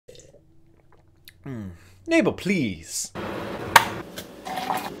Neighbor, please.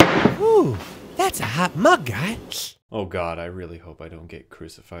 Ooh, that's a hot mug, guy. Oh god, I really hope I don't get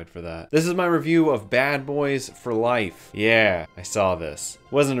crucified for that. This is my review of Bad Boys for Life. Yeah, I saw this.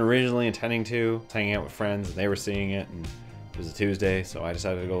 Wasn't originally intending to. I was hanging out with friends and they were seeing it, and it was a Tuesday, so I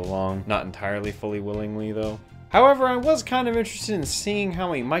decided to go along. Not entirely fully willingly though. However, I was kind of interested in seeing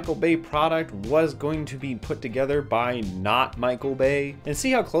how a Michael Bay product was going to be put together by not Michael Bay, and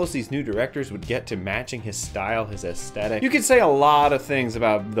see how close these new directors would get to matching his style, his aesthetic. You could say a lot of things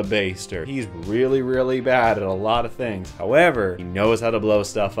about the Bayster. He's really, really bad at a lot of things. However, he knows how to blow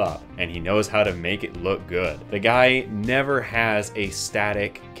stuff up, and he knows how to make it look good. The guy never has a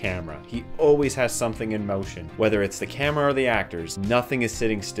static camera. He always has something in motion. Whether it's the camera or the actors, nothing is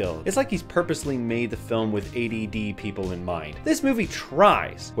sitting still. It's like he's purposely made the film with ADD people in mind. This movie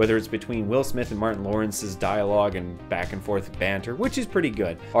tries, whether it's between Will Smith and Martin Lawrence's dialogue and back and forth banter, which is pretty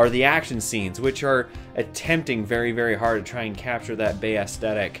good, or the action scenes, which are attempting very, very hard to try and capture that Bay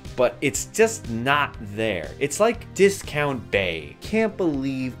aesthetic, but it's just not there. It's like discount Bay. Can't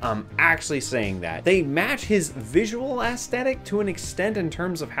believe I'm actually saying that. They match his visual aesthetic to an extent in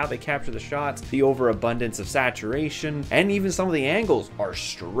terms of how they capture the shots, the overabundance of saturation, and even some of the angles are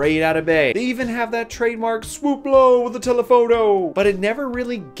straight out of Bay. They even have that trademark swoop low with the telephoto, but it never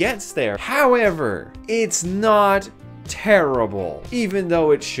really gets there. However, it's not terrible, even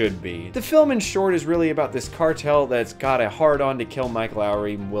though it should be. The film in short is really about this cartel that's got a hard-on to kill Mike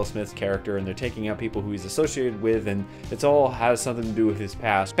Lowry, Will Smith's character, and they're taking out people who he's associated with, and it's all has something to do with his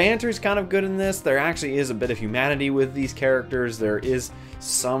past. Banter's kind of good in this. There actually is a bit of humanity with these characters. There is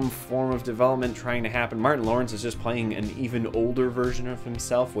some form of development trying to happen. Martin Lawrence is just playing an even older version of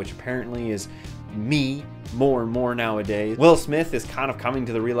himself, which apparently is me more and more nowadays. Will Smith is kind of coming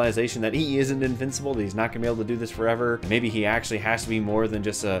to the realization that he isn't invincible, that he's not gonna be able to do this forever. Maybe he actually has to be more than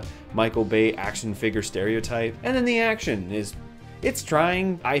just a Michael Bay action figure stereotype. And then the action is, it's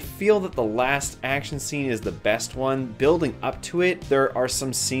trying. I feel that the last action scene is the best one. Building up to it, there are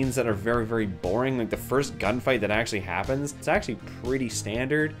some scenes that are very, very boring. Like the first gunfight that actually happens, it's actually pretty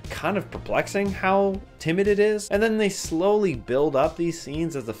standard. Kind of perplexing how timid it is. And then they slowly build up these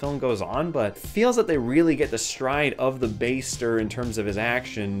scenes as the film goes on, but it feels that they really get the stride of the Bayster in terms of his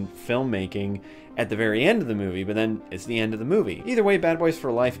action filmmaking at the very end of the movie, but then it's the end of the movie. Either way, Bad Boys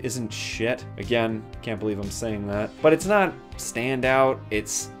for Life isn't shit. Again, can't believe I'm saying that. But it's not standout.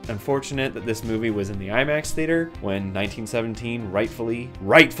 It's unfortunate that this movie was in the IMAX theater when 1917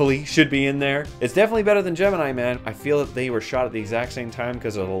 rightfully should be in there. It's definitely better than Gemini Man. I feel that they were shot at the exact same time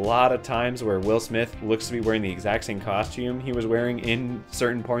because there's a lot of times where Will Smith looks to be wearing the exact same costume he was wearing in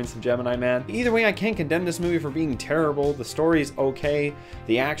certain points of Gemini Man. Either way, I can't condemn this movie for being terrible. The story's okay.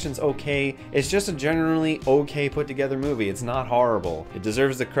 The action's okay. It's just a generally okay put together movie. It's not horrible. It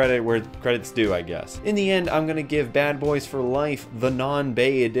deserves the credit where credit's due, I guess. In the end, I'm gonna give Bad Boys for Life, the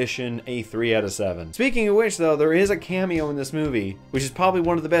non-Bay edition, a 3 out of 7. Speaking of which though, there is a cameo in this movie, which is probably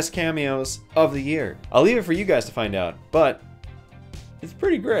one of the best cameos of the year. I'll leave it for you guys to find out, but it's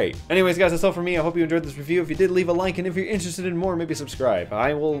pretty great. Anyways, guys, that's all for me. I hope you enjoyed this review. If you did, leave a like, and if you're interested in more, maybe subscribe.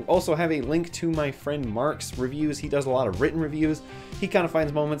 I will also have a link to my friend Mark's reviews. He does a lot of written reviews. He kind of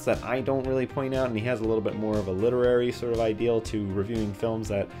finds moments that I don't really point out, and he has a little bit more of a literary sort of ideal to reviewing films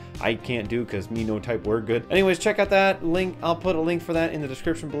that I can't do because me no type word good. Anyways, check out that link. I'll put a link for that in the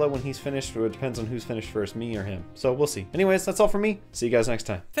description below when he's finished, or it depends on who's finished first, me or him. So we'll see. Anyways, that's all for me. See you guys next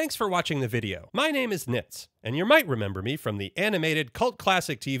time. Thanks for watching the video. My name is Nitz, and you might remember me from the animated cult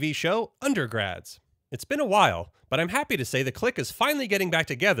classic TV show Undergrads. It's been a while, but I'm happy to say the Clique is finally getting back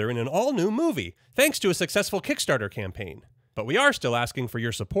together in an all-new movie, thanks to a successful Kickstarter campaign. But we are still asking for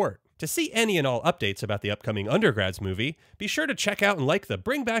your support. To see any and all updates about the upcoming Undergrads movie, be sure to check out and like the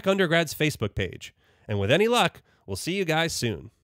Bring Back Undergrads Facebook page. And with any luck, we'll see you guys soon.